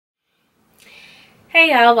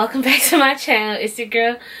Hey y'all, welcome back to my channel. It's your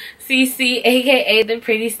girl CC, aka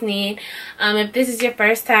ThePrettySnead. If this is your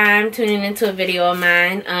first time tuning into a video of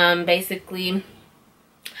mine, basically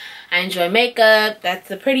I enjoy makeup. That's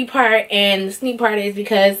the pretty part, and the sneak part is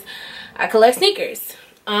because I collect sneakers.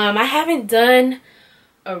 I haven't done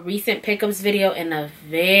a recent pickups video in a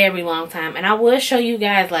very long time, and I will show you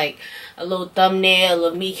guys like a little thumbnail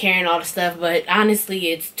of me carrying all the stuff, but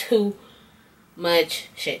honestly it's too much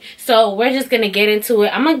shit. So we're just gonna get into it.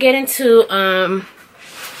 I'm gonna get into that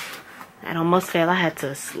almost fell. I had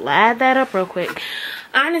to slide that up real quick.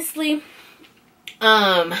 Honestly,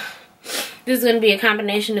 this is gonna be a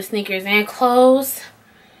combination of sneakers and clothes.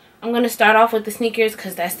 I'm gonna start off with the sneakers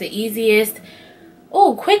because that's the easiest.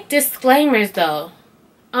 Oh, quick disclaimers though.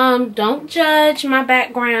 Don't judge my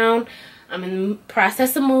background. I'm in the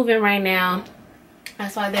process of moving right now.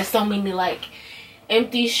 That's why there's so many like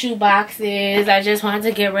empty shoe boxes. I just wanted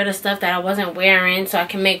to get rid of stuff that I wasn't wearing so I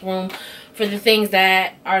can make room for the things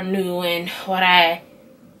that are new and what I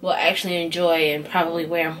will actually enjoy and probably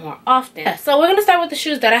wear more often. So we're gonna start with the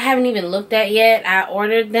shoes that I haven't even looked at yet. I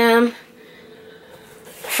ordered them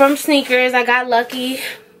from Sneakers. I got lucky.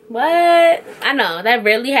 What? I know that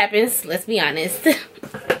rarely happens, let's be honest.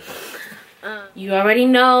 You already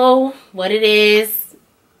know what it is,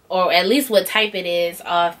 or at least what type it is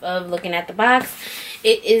off of looking at the box.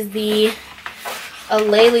 It is the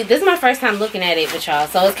Laylee. This is my first time looking at it with y'all,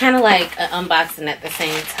 so it's kind of like an unboxing at the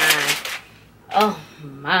same time. Oh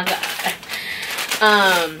my god.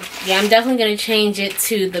 Yeah, I'm definitely gonna change it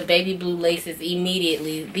to the baby blue laces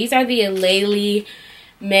immediately. These are the Laylee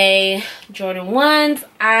May Jordan 1s.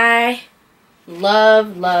 I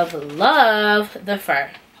love the fur.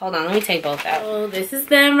 Hold on, let me take both out. So this is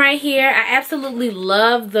them right here. I absolutely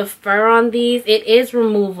love the fur on these. It is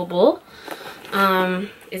removable.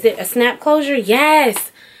 Is it a snap closure?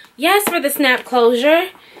 Yes. Yes, for the snap closure.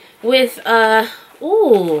 With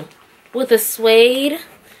with a suede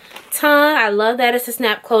tongue. I love that it's a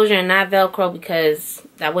snap closure and not Velcro because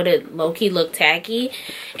that would have low-key looked tacky.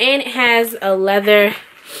 And it has a leather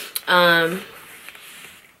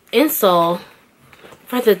insole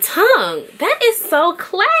for the tongue. That is so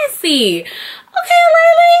classy. Okay,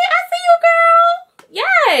 Laylee, I see you, girl.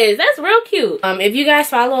 Yes, that's real cute. If you guys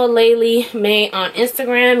follow Laylee May on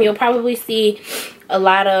Instagram, you'll probably see a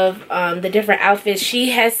lot of the different outfits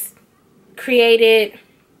she has created.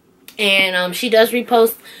 And she does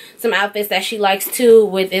repost some outfits that she likes too,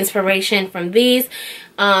 with inspiration from these.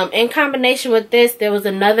 In combination with this, there was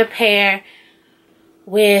another pair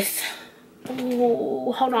with...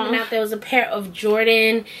 Ooh, hold on. Now there was a pair of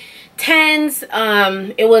Jordan 10s.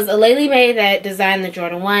 It was a Laylee May that designed the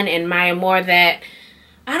Jordan 1 and Maya Moore that,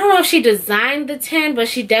 I don't know if she designed the 10, but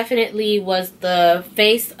she definitely was the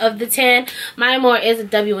face of the 10. Maya Moore is a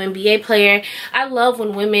WNBA player. I love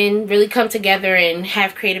when women really come together and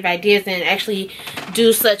have creative ideas and actually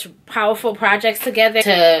do such powerful projects together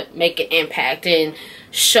to make an impact and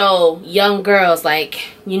show young girls like,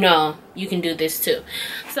 you know, you can do this too.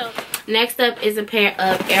 So next up is a pair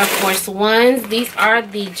of Air Force Ones. These are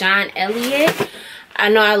the John Elliott. I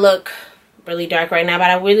know I look really dark right now, but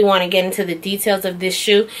I really want to get into the details of this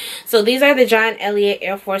shoe. So these are the John Elliott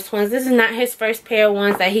Air Force Ones. This is not his first pair of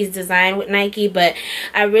ones that he's designed with Nike, but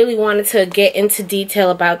I really wanted to get into detail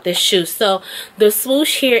about this shoe. So the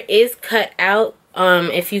swoosh here is cut out.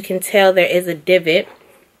 If you can tell, there is a divot.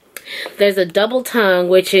 There's a double tongue,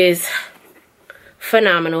 which is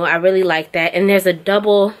phenomenal. I really like that. And there's a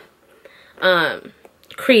double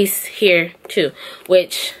crease here too,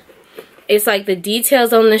 which it's like the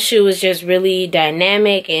details on the shoe is just really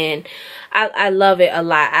dynamic, and I love it a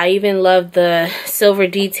lot. I even love the silver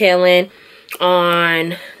detailing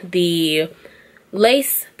on the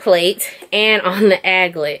lace plate and on the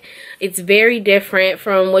aglet. It's very different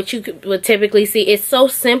from what you would typically see. It's so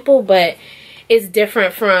simple, but it's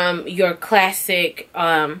different from your classic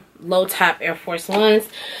low top Air Force Ones.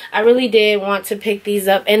 I really did want to pick these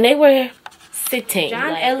up, and they were sitting.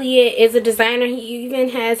 John Elliott is a designer. He even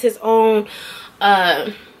has his own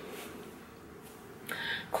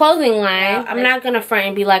clothing line. I'm not gonna front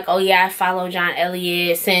and be like, oh yeah, I follow John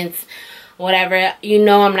Elliott since whatever. You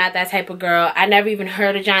know, I'm not that type of girl. I never even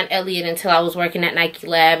heard of John Elliott until I was working at Nike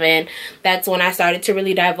Lab, and that's when I started to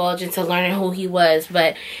really divulge into learning who he was.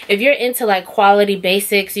 But if you're into like quality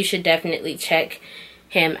basics, you should definitely check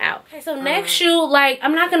him out. Okay, so next shoe, like,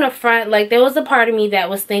 I'm not gonna front, like, there was a part of me that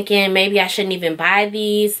was thinking maybe I shouldn't even buy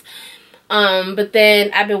these, but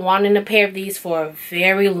then I've been wanting a pair of these for a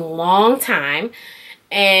very long time,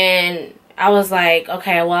 and I was like,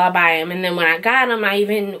 okay, well, I'll buy them. And then when I got them, I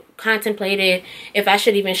even contemplated if I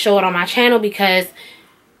should even show it on my channel, because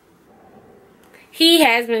he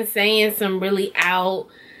has been saying some really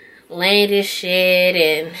outlandish shit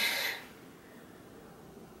and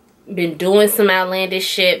been doing some outlandish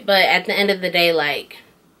shit, but at the end of the day, like,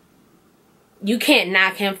 you can't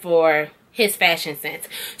knock him for his fashion sense.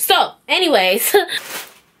 So anyways,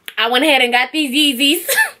 I went ahead and got these Yeezys.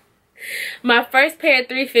 My first pair of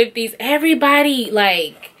 350s. Everybody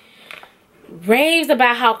like raves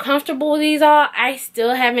about how comfortable these are. I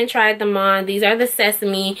still haven't tried them on. These are the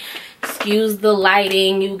Sesame. Excuse the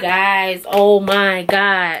lighting, you guys. Oh my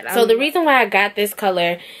god. So the reason why I got this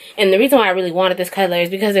color, and the reason why I really wanted this color, is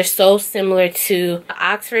because they're so similar to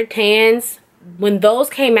Oxford tans. When those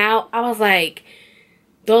came out, I was like,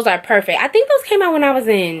 those are perfect. I think those came out when I was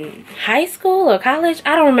in high school or college.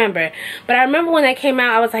 I don't remember. But I remember when they came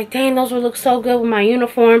out, I was like, dang, those would look so good with my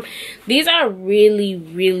uniform. These are really,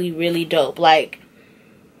 really, really dope. Like,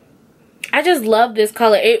 I just love this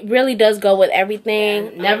color. It really does go with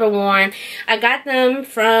everything. Never worn. I got them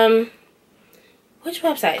from, which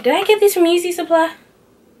website? Did I get these from Easy Supply?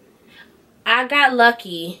 I got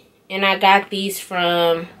lucky and I got these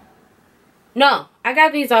from, no, I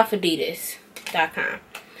got these off Adidas.com.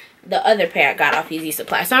 The other pair I got off Easy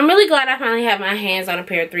Supply. So I'm really glad I finally have my hands on a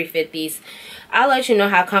pair of 350s. I'll let you know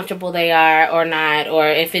how comfortable they are or not, or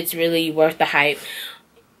if it's really worth the hype.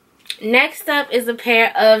 Next up is a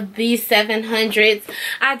pair of these 700s.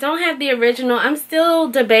 I don't have the original. I'm still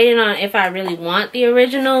debating on if I really want the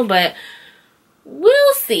original, but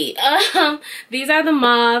we'll see. These are the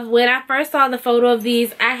mauve. When I first saw the photo of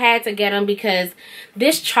these, I had to get them because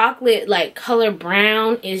this chocolate like color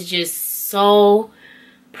brown is just so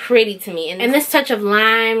pretty to me. And this touch of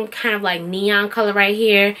lime, kind of like neon color right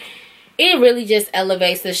here, it really just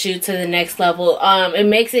elevates the shoe to the next level. It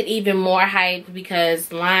makes it even more hyped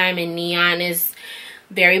because lime and neon is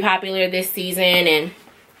very popular this season, and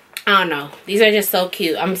I don't know, these are just so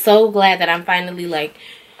cute. I'm so glad that I'm finally like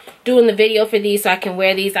doing the video for these so I can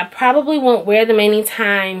wear these. I probably won't wear them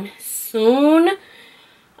anytime soon,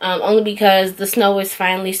 only because the snow is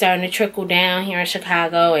finally starting to trickle down here in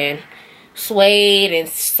Chicago, and suede and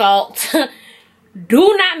salt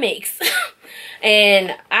do not mix.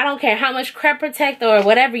 And I don't care how much crep protector or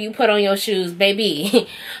whatever you put on your shoes, baby,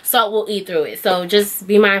 salt will eat through it. So just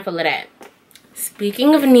be mindful of that.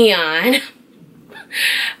 Speaking of neon,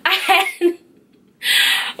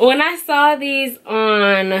 when I saw these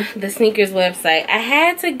on the sneakers website, I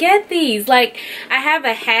had to get these. Like, I have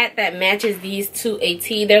a hat that matches these to a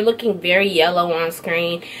tee. They're looking very yellow on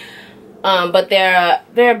screen, but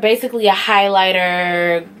they're basically a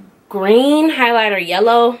highlighter green, highlighter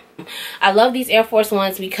yellow. I love these Air Force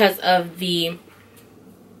Ones because of the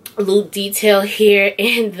loop detail here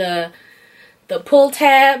in the pull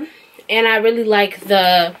tab, and I really like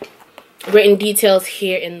the written details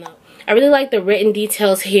here in the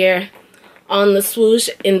on the swoosh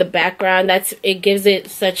in the background. It gives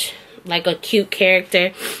it such like a cute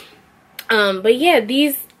character. But yeah,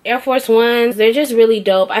 these Air Force Ones, they're just really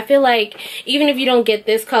dope. I feel like even if you don't get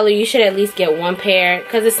this color, you should at least get one pair,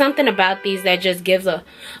 because there's something about these that just gives a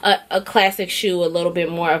classic shoe a little bit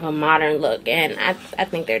more of a modern look, and I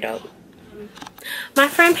think they're dope. My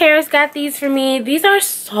friend Paris got these for me. These are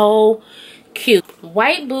so cute.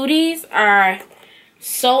 White booties are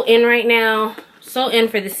so in right now, so in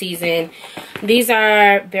for the season. These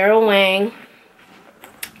are Vera Wang.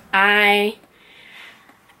 I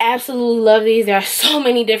absolutely love these. There are so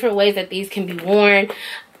many different ways that these can be worn.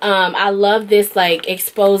 I love this like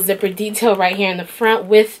exposed zipper detail right here in the front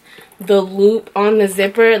with the loop on the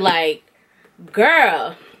zipper. Like,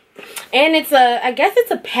 girl. And it's I guess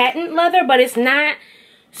it's a patent leather, but it's not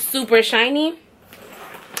super shiny.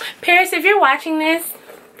 Paris, if you're watching this,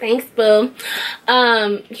 thanks, boo.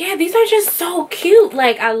 Yeah, these are just so cute.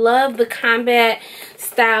 Like, I love the combat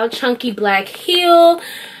style chunky black heel.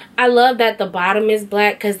 I love that the bottom is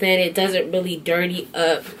black, because then it doesn't really dirty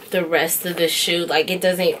up the rest of the shoe. Like, it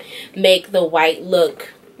doesn't make the white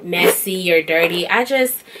look messy or dirty.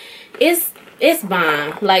 It's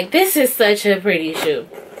bomb. Like, this is such a pretty shoe.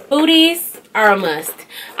 Booties are a must.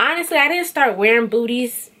 Honestly, I didn't start wearing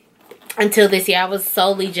booties until this year. I was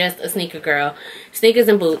solely just a sneaker girl. Sneakers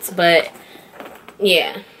and boots. But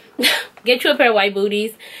yeah, get you a pair of white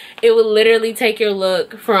booties. It will literally take your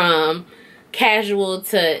look from casual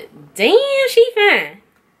to damn, she fine.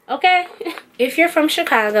 Okay. If you're from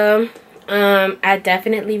Chicago, I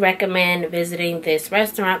definitely recommend visiting this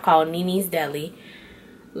restaurant called Nini's Deli.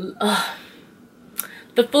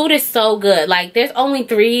 The food is so good. Like, there's only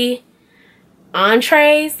 3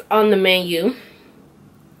 entrees on the menu,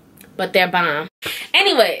 but they're bomb.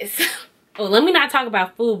 Anyways, oh, let me not talk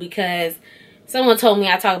about food, because someone told me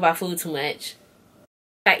I talk about food too much.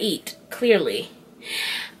 I eat, clearly.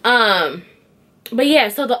 But yeah,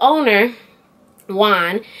 so the owner,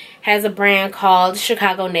 Juan, has a brand called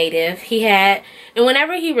Chicago Native. And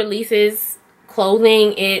whenever he releases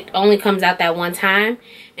clothing, it only comes out that one time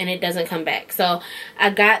and it doesn't come back. So I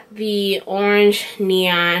got the orange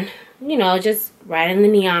neon, you know, just riding the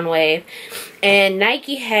neon wave. And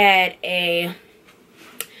Nike had a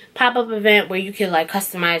pop-up event where you could like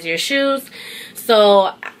customize your shoes.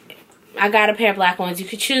 So I got a pair of black ones. You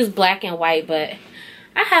could choose black and white, but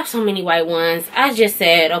I have so many white ones. I just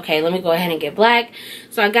said, okay, let me go ahead and get black.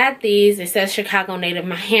 So I got these. It says Chicago Native.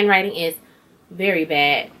 My handwriting is very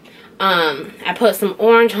bad. I put some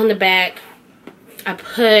orange on the back. I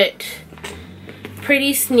put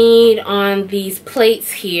ThePrettySnead on these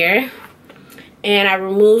plates here. And I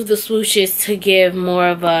removed the swooshes to give more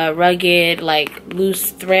of a rugged, like loose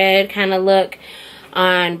thread kind of look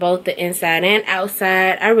on both the inside and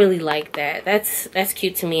outside. I really like that. That's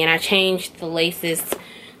cute to me. And I changed the laces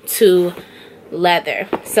to leather.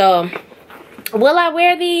 So will I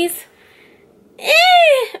wear these?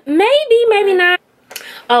 Maybe not.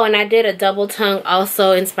 Oh, and I did a double tongue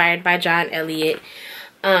also inspired by John Elliott.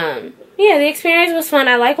 Yeah, the experience was fun.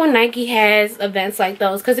 I like when Nike has events like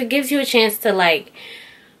those because it gives you a chance to like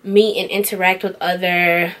meet and interact with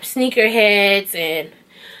other sneakerheads, and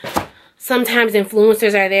sometimes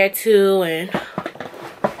influencers are there too, and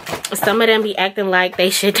some of them be acting like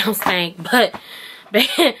they shit don't stink, but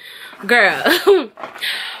girl,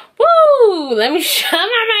 woo, let me shut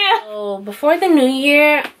my mouth. So before the new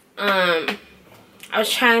year, I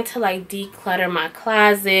was trying to like declutter my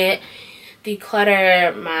closet,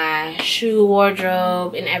 declutter my shoe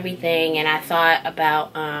wardrobe and everything, and I thought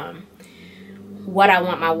about what I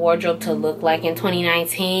want my wardrobe to look like in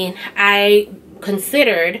 2019. I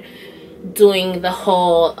considered doing the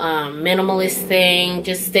whole minimalist thing,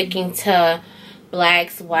 just sticking to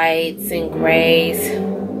blacks, whites, and grays.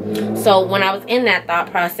 So when I was in that thought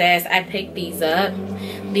process, I picked these up.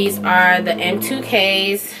 These are the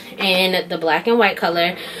M2Ks in the black and white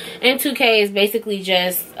color. M2K is basically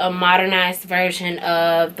just a modernized version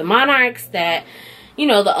of the Monarchs, that, you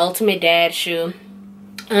know, the ultimate dad shoe.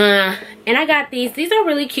 And I got these. These are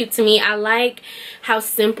really cute to me. I like how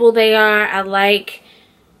simple they are. I like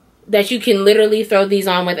that you can literally throw these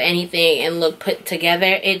on with anything and look put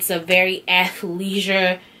together. It's a very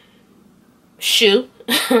athleisure shoe.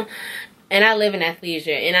 And I live in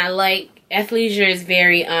athleisure, and I like athleisure is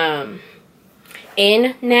very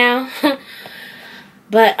in now.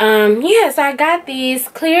 But yes, I got these.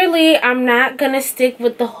 Clearly I'm not gonna stick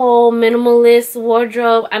with the whole minimalist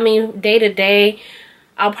wardrobe. I mean, day to day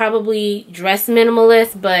I'll probably dress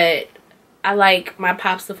minimalist, but I like my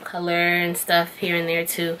pops of color and stuff here and there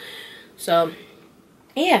too. So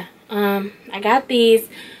yeah, I got these.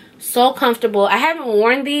 So comfortable. I haven't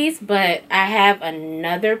worn these, but I have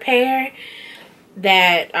another pair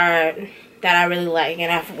that I really like,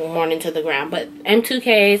 and I've worn into the ground. But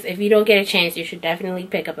M2Ks, if you don't get a chance, you should definitely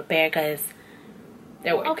pick up a pair because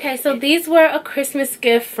they're worth it. Okay, so these were a Christmas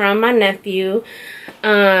gift from my nephew.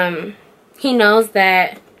 He knows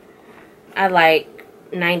that I like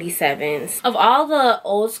 97s. Of all the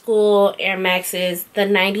old school Air Maxes, the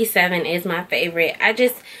 97 is my favorite. I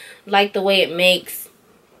just like the way it makes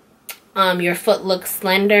your foot look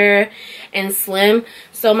slender and slim.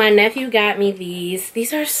 So my nephew got me these.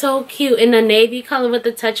 These are so cute in the navy color with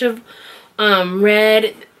a touch of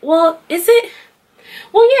red. Well, is it?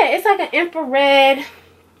 Well, yeah, it's like an infrared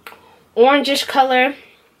orangish color.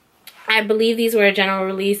 I believe these were a general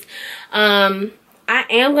release. I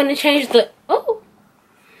am going to change the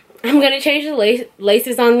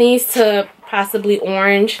laces on these to possibly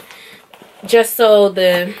orange, just so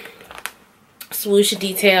the swoosh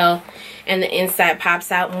detail and the inside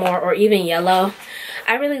pops out more, or even yellow.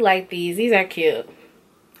 I really like these. These are cute.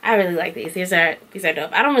 I really like these. These are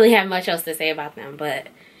dope. I don't really have much else to say about them, but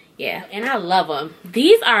yeah, and I love them.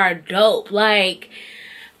 These are dope. Like,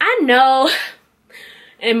 I know,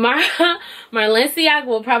 and Marlenciaga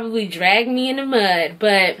will probably drag me in the mud,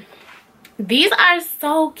 but these are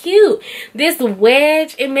so cute. This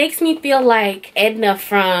wedge, it makes me feel like Edna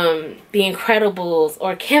from The Incredibles,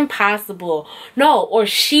 or Kim Possible, or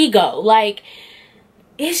Shigo. Like,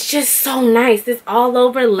 it's just so nice. It's all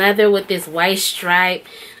over leather with this white stripe,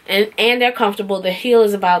 and they're comfortable. The heel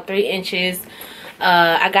is about 3 inches.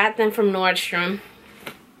 I got them from Nordstrom.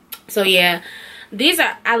 So yeah,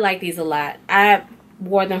 I like these a lot. I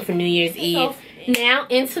wore them for New Year's Eve. Now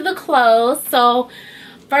into the clothes. So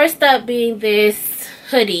first up being this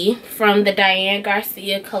hoodie from the Diane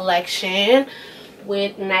Garcia collection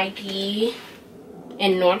with Nike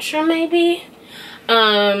and Nordstrom maybe.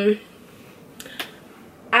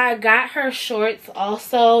 I got her shorts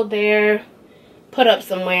also. They're put up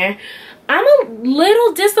somewhere. I'm a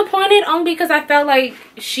little disappointed only because I felt like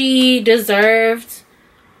she deserved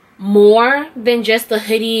more than just a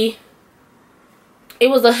hoodie. It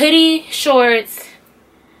was a hoodie, shorts,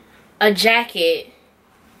 a jacket,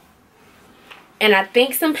 and I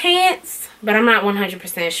think some pants, but I'm not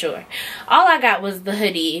 100% sure. All I got was the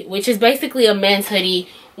hoodie, which is basically a men's hoodie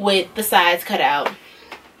with the sides cut out,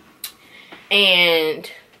 and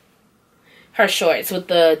her shorts with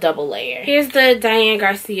the double layer. Here's the Diane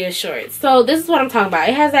Garcia shorts. So this is what I'm talking about.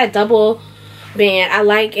 It has that double band. I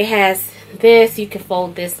like it has this. You can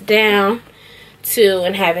fold this down too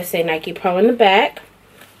and have it say Nike Pro in the back.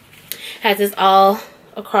 Has this all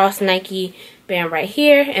across Nike band right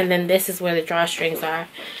here, and then this is where the drawstrings are.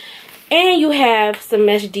 And you have some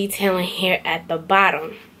mesh detailing here at the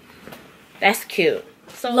bottom. That's cute.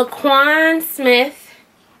 So Laquan Smith,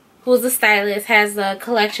 who's a stylist, has a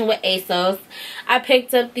collection with ASOS. I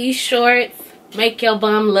picked up these shorts. Make your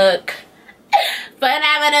bum look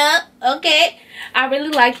phenomenal. Okay. I really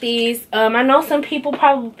like these. I know some people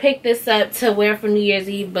probably picked this up to wear for New Year's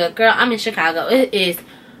Eve, but girl, I'm in Chicago. It is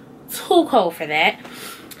too cold for that.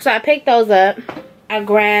 So I picked those up. I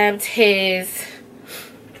grabbed his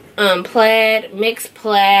plaid, mixed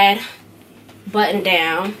plaid button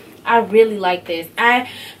down. I really like this. I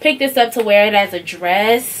picked this up to wear it as a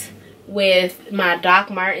dress with my Doc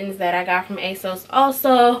Martens that I got from ASOS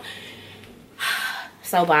also.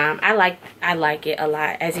 So bomb. I like it a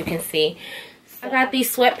lot, as you can see. I got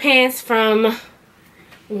these sweatpants from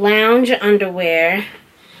Lounge Underwear.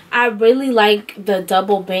 I really like the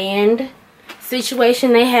double band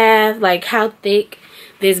situation they have, like how thick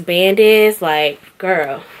this band is. Like,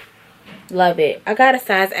 girl, love it. I got a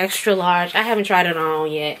size extra large. I haven't tried it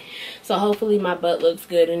on yet, so hopefully my butt looks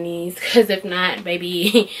good in these, because if not,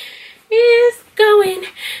 baby is going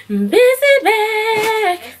busy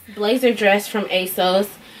back. Blazer dress from ASOS.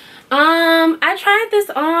 I tried this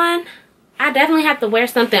on. I definitely have to wear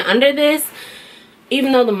something under this,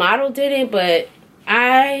 even though the model didn't, but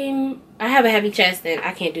I have a heavy chest and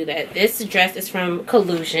I can't do that. This dress is from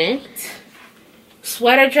Collusion.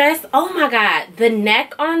 Sweater dress. Oh my god, the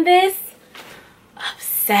neck on this,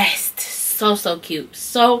 obsessed. So cute.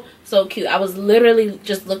 So cute. I was literally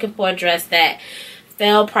just looking for a dress that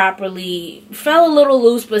fell properly, fell a little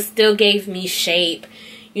loose, but still gave me shape,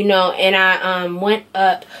 you know. And I went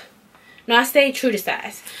up. No, I stayed true to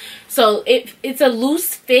size. So it's a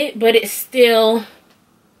loose fit, but it still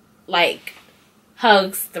like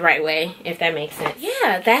hugs the right way, if that makes sense.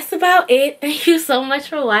 Yeah, that's about it. Thank you so much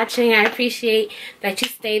for watching. I appreciate that you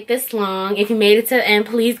stayed this long. If you made it to the end,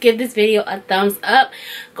 please give this video a thumbs up.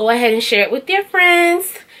 Go ahead and share it with your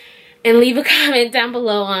friends, and leave a comment down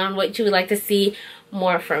below on what you would like to see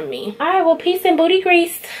more from me. All right, well, peace and booty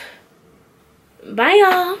grease. Bye,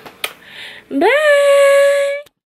 y'all. Bye.